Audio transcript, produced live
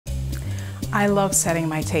I love setting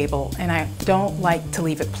my table, and I don't like to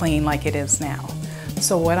leave it plain like it is now.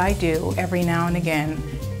 So what I do every now and again,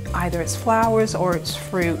 either it's flowers or it's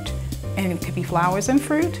fruit, and it could be flowers and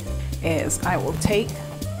fruit, is I will take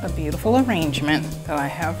a beautiful arrangement that I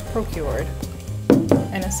have procured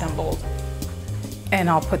and assembled, and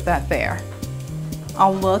I'll put that there.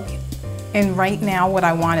 I'll look, and right now what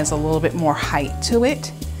I want is a little bit more height to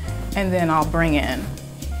it, and then I'll bring in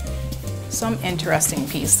some interesting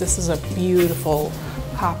piece. This is a beautiful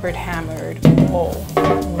coppered hammered bowl,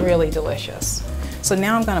 really delicious. So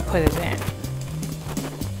now I'm gonna put it in.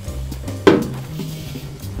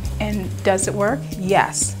 And does it work?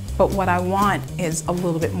 Yes, but what I want is a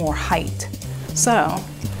little bit more height. So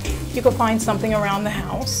you can find something around the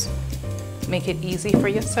house, make it easy for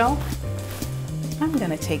yourself. I'm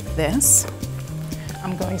gonna take this,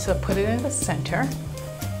 I'm going to put it in the center.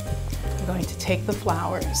 I'm going to take the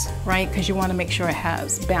flowers, right? Because you want to make sure it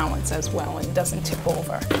has balance as well and doesn't tip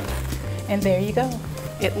over. And there you go.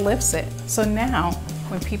 It lifts it. So now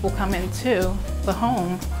when people come into the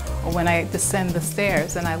home, or when I descend the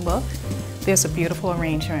stairs and I look, there's a beautiful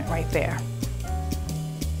arrangement right there.